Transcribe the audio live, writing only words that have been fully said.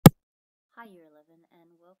Hi Year 11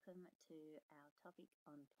 and welcome to our topic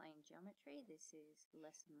on plane geometry. This is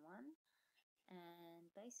lesson 1 and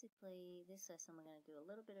basically this lesson we're going to do a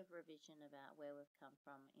little bit of revision about where we've come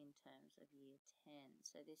from in terms of year 10.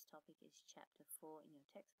 So this topic is chapter 4 in your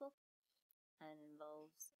textbook and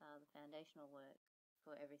involves the foundational work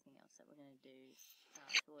for everything else that we're going to do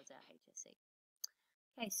towards our HSC.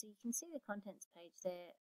 Okay, so you can see the contents page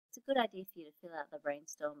there. It's a good idea for you to fill out the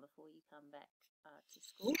brainstorm before you come back to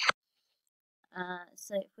school.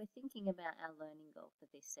 So if we're thinking about our learning goal for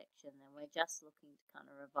this section, then we're just looking to kind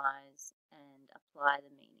of revise and apply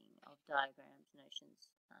the meaning of diagrams, notions,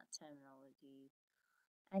 terminology,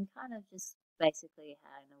 and kind of just basically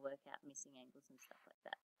how to work out missing angles and stuff like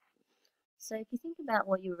that. So if you think about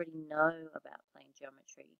what you already know about plane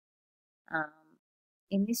geometry,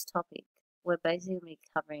 in this topic, we're basically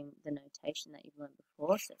covering the notation that you've learned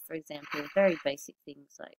before. So for example, very basic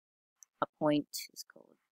things like a point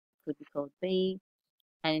could be called B.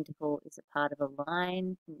 An interval is a part of a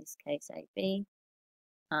line, in this case AB.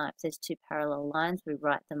 If there's two parallel lines, we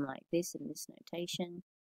write them like this in this notation.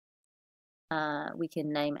 We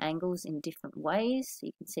can name angles in different ways.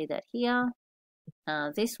 You can see that here.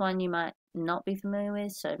 This one you might not be familiar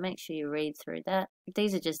with, so make sure you read through that.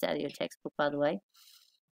 These are just out of your textbook, by the way.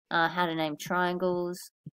 How to name triangles,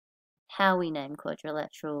 how we name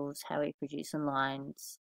quadrilaterals, how we produce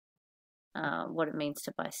lines, what it means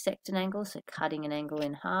to bisect an angle, so cutting an angle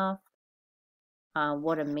in half,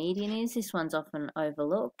 what a median is. This one's often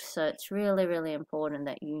overlooked, so it's really, really important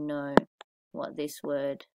that you know what this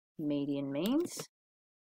word median means.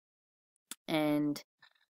 And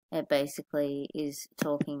it basically is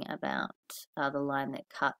talking about the line that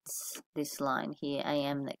cuts this line here,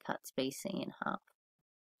 AM, that cuts BC in half.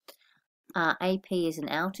 AP is an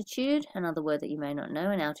altitude, another word that you may not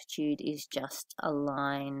know. An altitude is just a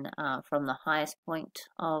line from the highest point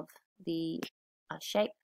of the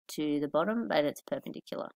shape to the bottom, but it's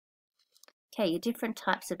perpendicular. Okay, your different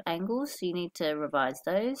types of angles, so you need to revise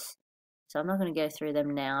those. So I'm not going to go through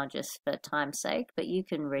them now just for time's sake, but you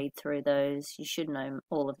can read through those. You should know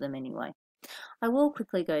all of them anyway. I will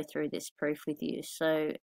quickly go through this proof with you.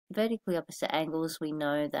 So vertically opposite angles, we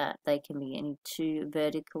know that they can be any two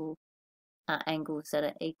vertical angles that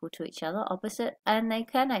are equal to each other, opposite, and they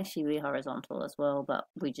can actually be horizontal as well, but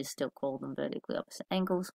we just still call them vertically opposite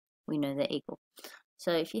angles. We know they're equal.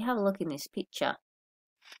 So if you have a look in this picture,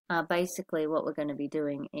 basically what we're going to be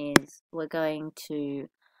doing is we're going to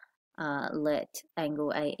let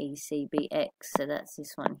angle AEC be X, so that's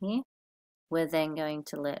this one here. We're then going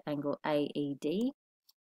to let angle AED,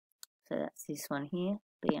 so that's this one here,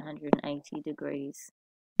 be 180 degrees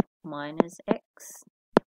minus X.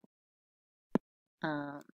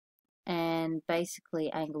 And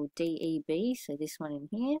basically angle DEB, so this one in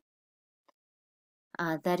here,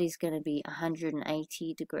 that is going to be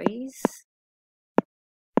 180 degrees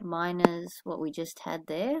minus what we just had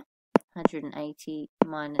there, 180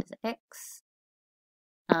 minus X,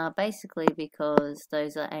 basically because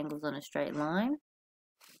those are angles on a straight line.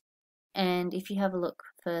 And if you have a look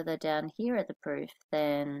further down here at the proof,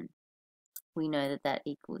 then we know that that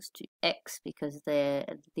equals to X because they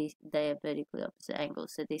are vertically opposite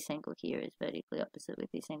angles. So this angle here is vertically opposite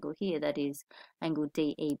with this angle here. That is, angle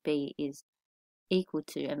DEB is equal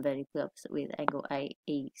to and vertically opposite with angle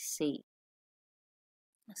AEC.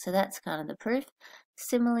 So that's kind of the proof.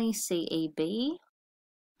 Similarly, CEB,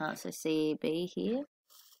 so CEB here,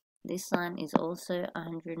 this line is also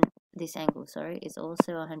this angle, sorry, is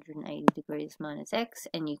also 180 degrees minus X,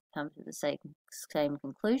 and you come to the same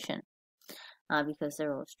conclusion. Because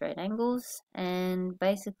they're all straight angles, and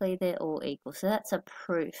basically they're all equal. So that's a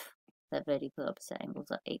proof that vertically opposite angles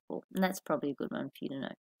are equal, and that's probably a good one for you to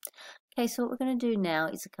know. Okay, so what we're going to do now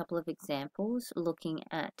is a couple of examples looking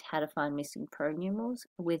at how to find missing pronumerals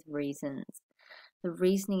with reasons. The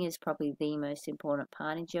reasoning is probably the most important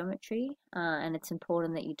part in geometry, and it's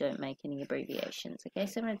important that you don't make any abbreviations. Okay,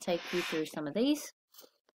 so I'm going to take you through some of these,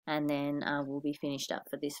 and then we'll be finished up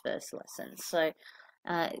for this first lesson. So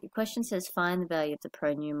the question says find the value of the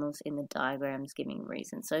pronumerals in the diagrams giving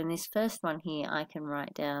reasons. So in this first one here, I can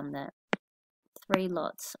write down that 3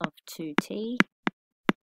 lots of 2t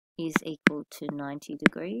is equal to 90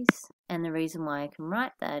 degrees. And the reason why I can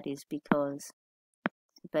write that is because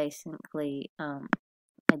basically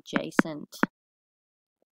adjacent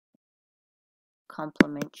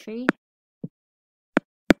complementary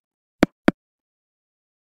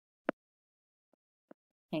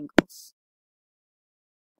angles.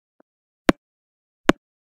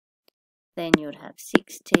 Then you would have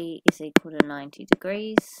 6t is equal to 90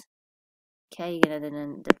 degrees. Okay, you're going to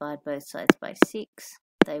then divide both sides by 6.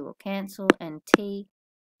 They will cancel, and t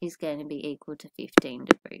is going to be equal to 15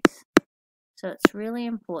 degrees. So it's really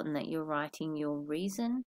important that you're writing your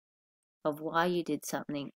reason of why you did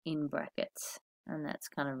something in brackets. And that's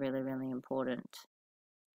kind of really, really important.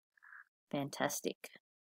 Fantastic.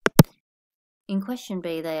 In question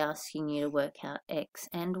B, they're asking you to work out x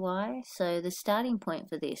and y. So the starting point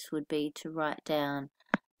for this would be to write down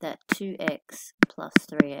that 2x plus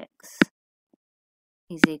 3x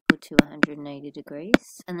is equal to 180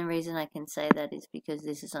 degrees. And the reason I can say that is because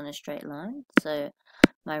this is on a straight line. So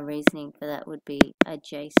my reasoning for that would be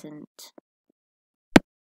adjacent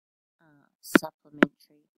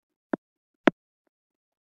supplementary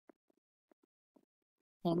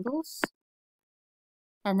angles.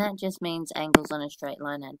 And that just means angles on a straight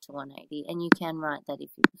line add to 180. And you can write that if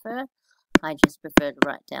you prefer. I just prefer to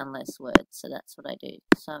write down less words, so that's what I do.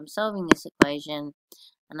 So I'm solving this equation,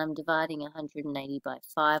 and I'm dividing 180 by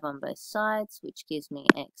 5 on both sides, which gives me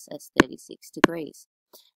x as 36 degrees.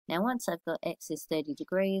 Now once I've got x is 30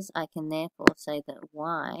 degrees, I can therefore say that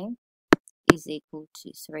y is equal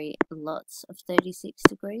to 3 lots of 36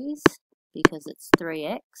 degrees, because it's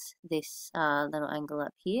 3x, this little angle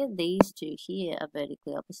up here. These two here are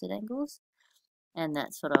vertically opposite angles, and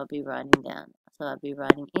that's what I'll be writing down. So I'll be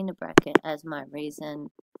writing in a bracket as my reason,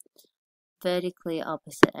 vertically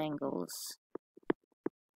opposite angles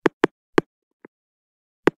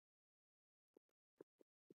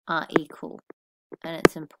are equal. And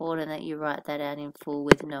it's important that you write that out in full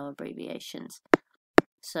with no abbreviations.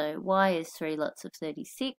 So y is 3 lots of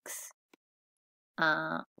 36,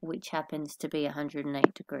 which happens to be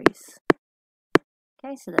 108 degrees.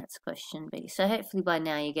 Okay, so that's question B. So hopefully by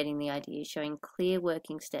now you're getting the idea, showing clear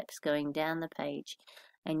working steps going down the page,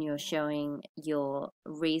 and you're showing your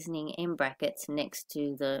reasoning in brackets next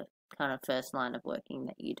to the kind of first line of working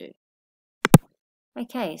that you do.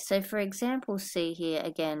 Okay, so for example C here,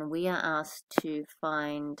 again, we are asked to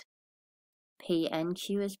find P and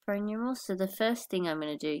Q as pronumerals. So the first thing I'm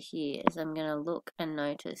going to do here is I'm going to look and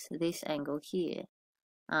notice this angle here,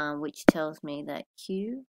 which tells me that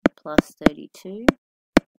Q plus 32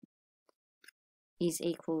 is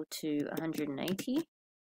equal to 180.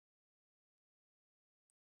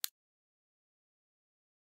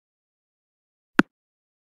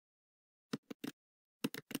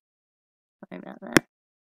 Sorry about that.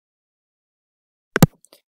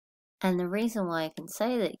 And the reason why I can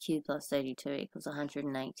say that Q plus 32 equals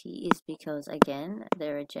 180 is because, again,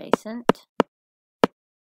 they're adjacent,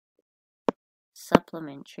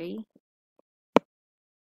 supplementary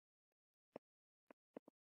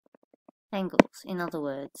angles. In other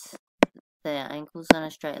words, they're angles on a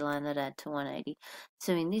straight line that add to 180.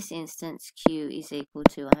 So in this instance, Q is equal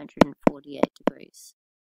to 148 degrees.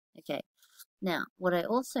 Okay, now what I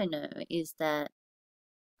also know is that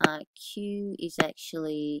Q is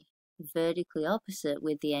actually vertically opposite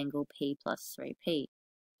with the angle P plus 3P.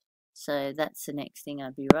 So that's the next thing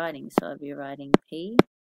I'd be writing. So I'd be writing P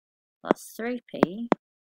plus 3P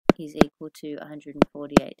is equal to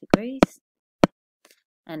 148 degrees.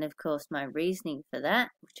 And of course my reasoning for that,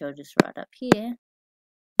 which I'll just write up here,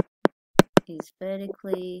 is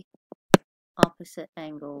vertically opposite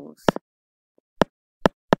angles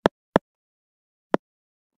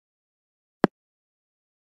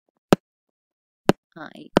are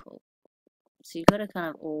equal. So you've got to kind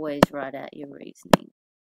of always write out your reasoning.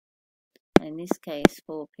 And in this case,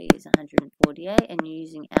 4p is 148, and you're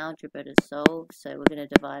using algebra to solve, so we're going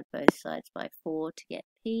to divide both sides by 4 to get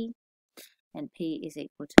p, and p is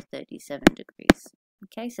equal to 37 degrees.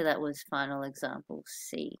 Okay, so that was final example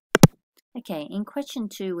C. Okay, in question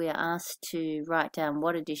 2, we are asked to write down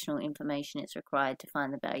what additional information is required to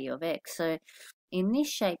find the value of x. So in this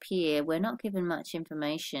shape here, we're not given much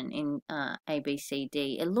information in A, B, C,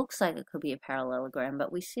 D. It looks like it could be a parallelogram,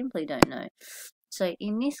 but we simply don't know. So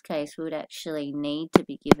in this case, we would actually need to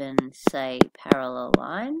be given, say, parallel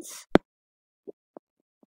lines,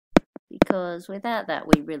 because without that,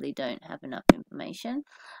 we really don't have enough information.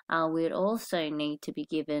 We would also need to be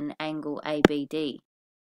given angle ABD.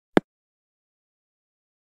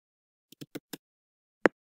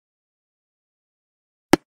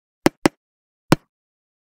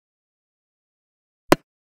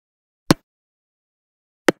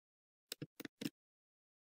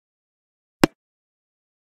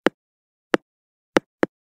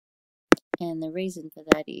 And the reason for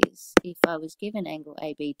that is, if I was given angle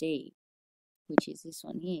ABD, which is this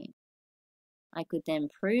one here, I could then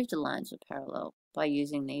prove the lines were parallel by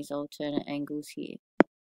using these alternate angles here.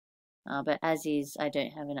 But as is, I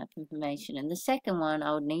don't have enough information. And the second one,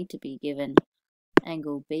 I would need to be given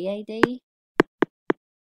angle BAD.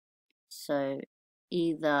 So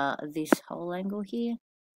either this whole angle here,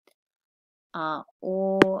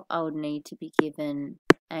 or I would need to be given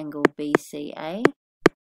angle BCA.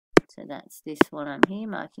 So that's this one I'm here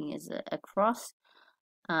marking as a cross,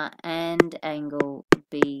 and angle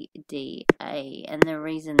BDA. And the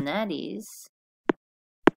reason that is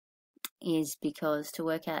because to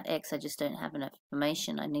work out X, I just don't have enough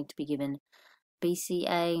information. I need to be given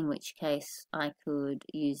BCA, in which case I could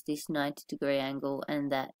use this 90-degree angle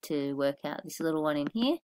and that to work out this little one in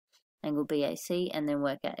here, angle BAC, and then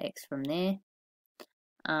work out X from there.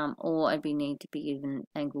 Or I'd need to be given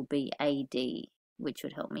angle BAD, which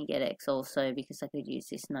would help me get X also, because I could use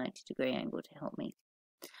this 90-degree angle to help me.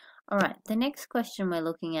 Alright, the next question we're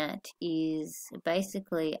looking at is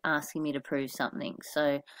basically asking me to prove something.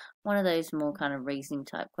 So one of those more kind of reasoning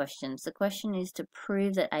type questions. The question is to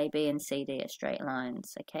prove that AB and CD are straight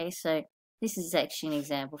lines. Okay, so this is actually an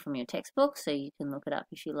example from your textbook, so you can look it up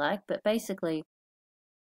if you like. But basically,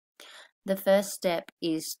 the first step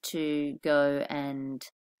is to go and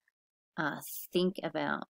think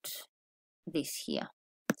about this here.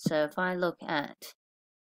 So if I look at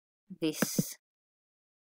this,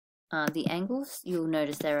 the angles, you'll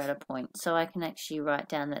notice they're at a point. So I can actually write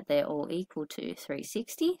down that they're all equal to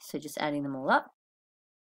 360, so just adding them all up.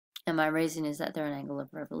 And my reason is that they're an angle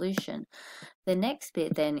of revolution. The next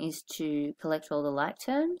bit then is to collect all the like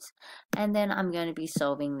terms, and then I'm going to be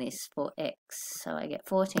solving this for x. So I get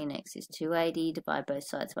 14x is 280, divide both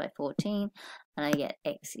sides by 14, and I get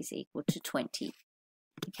x is equal to 20.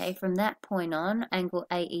 Okay, from that point on, angle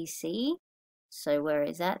AEC, so where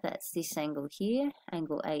is that? That's this angle here,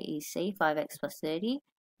 angle AEC, 5x plus 30.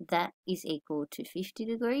 That is equal to 50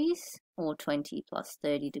 degrees, or 20 plus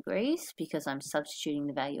 30 degrees, because I'm substituting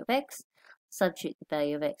the value of x. Substitute the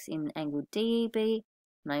value of x in angle DEB,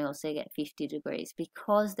 and I also get 50 degrees.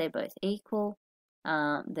 Because they're both equal,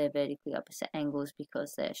 they're vertically opposite angles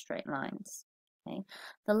because they're straight lines. Okay.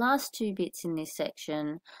 The last two bits in this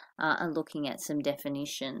section are looking at some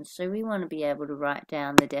definitions. So we want to be able to write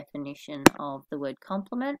down the definition of the word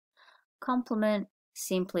complement. Complement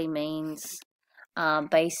simply means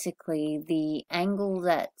basically the angle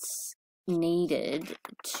that's needed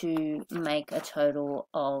to make a total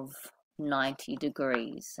of 90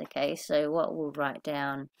 degrees. Okay, so what we'll write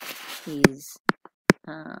down is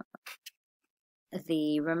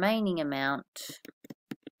the remaining amount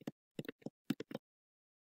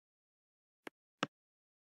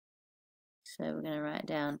So we're going to write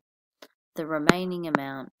down the remaining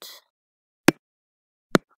amount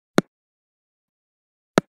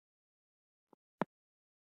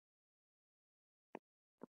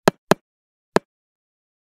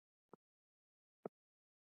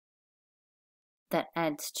that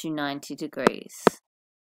adds to 90 degrees.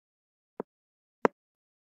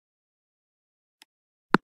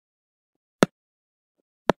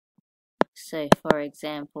 So for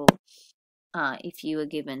example, if you were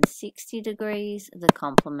given 60 degrees, the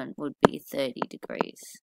complement would be 30 degrees.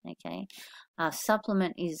 Okay,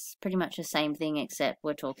 supplement is pretty much the same thing, except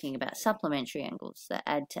we're talking about supplementary angles that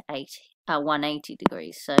add to 180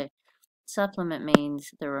 degrees. So supplement means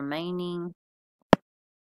the remaining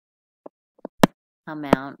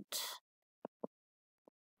amount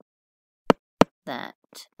that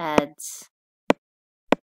adds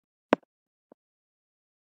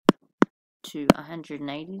to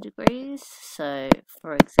 180 degrees. So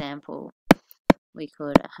for example, we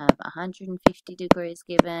could have 150 degrees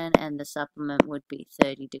given, and the supplement would be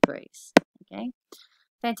 30 degrees. Okay,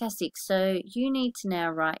 fantastic. So you need to now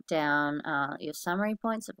write down your summary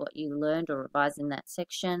points of what you learned or revised in that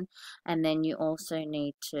section, and then you also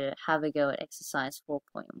need to have a go at exercise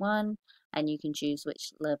 4.1, and you can choose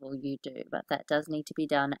which level you do, but that does need to be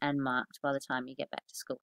done and marked by the time you get back to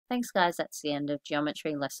school. Thanks guys, that's the end of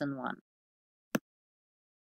Geometry Lesson 1.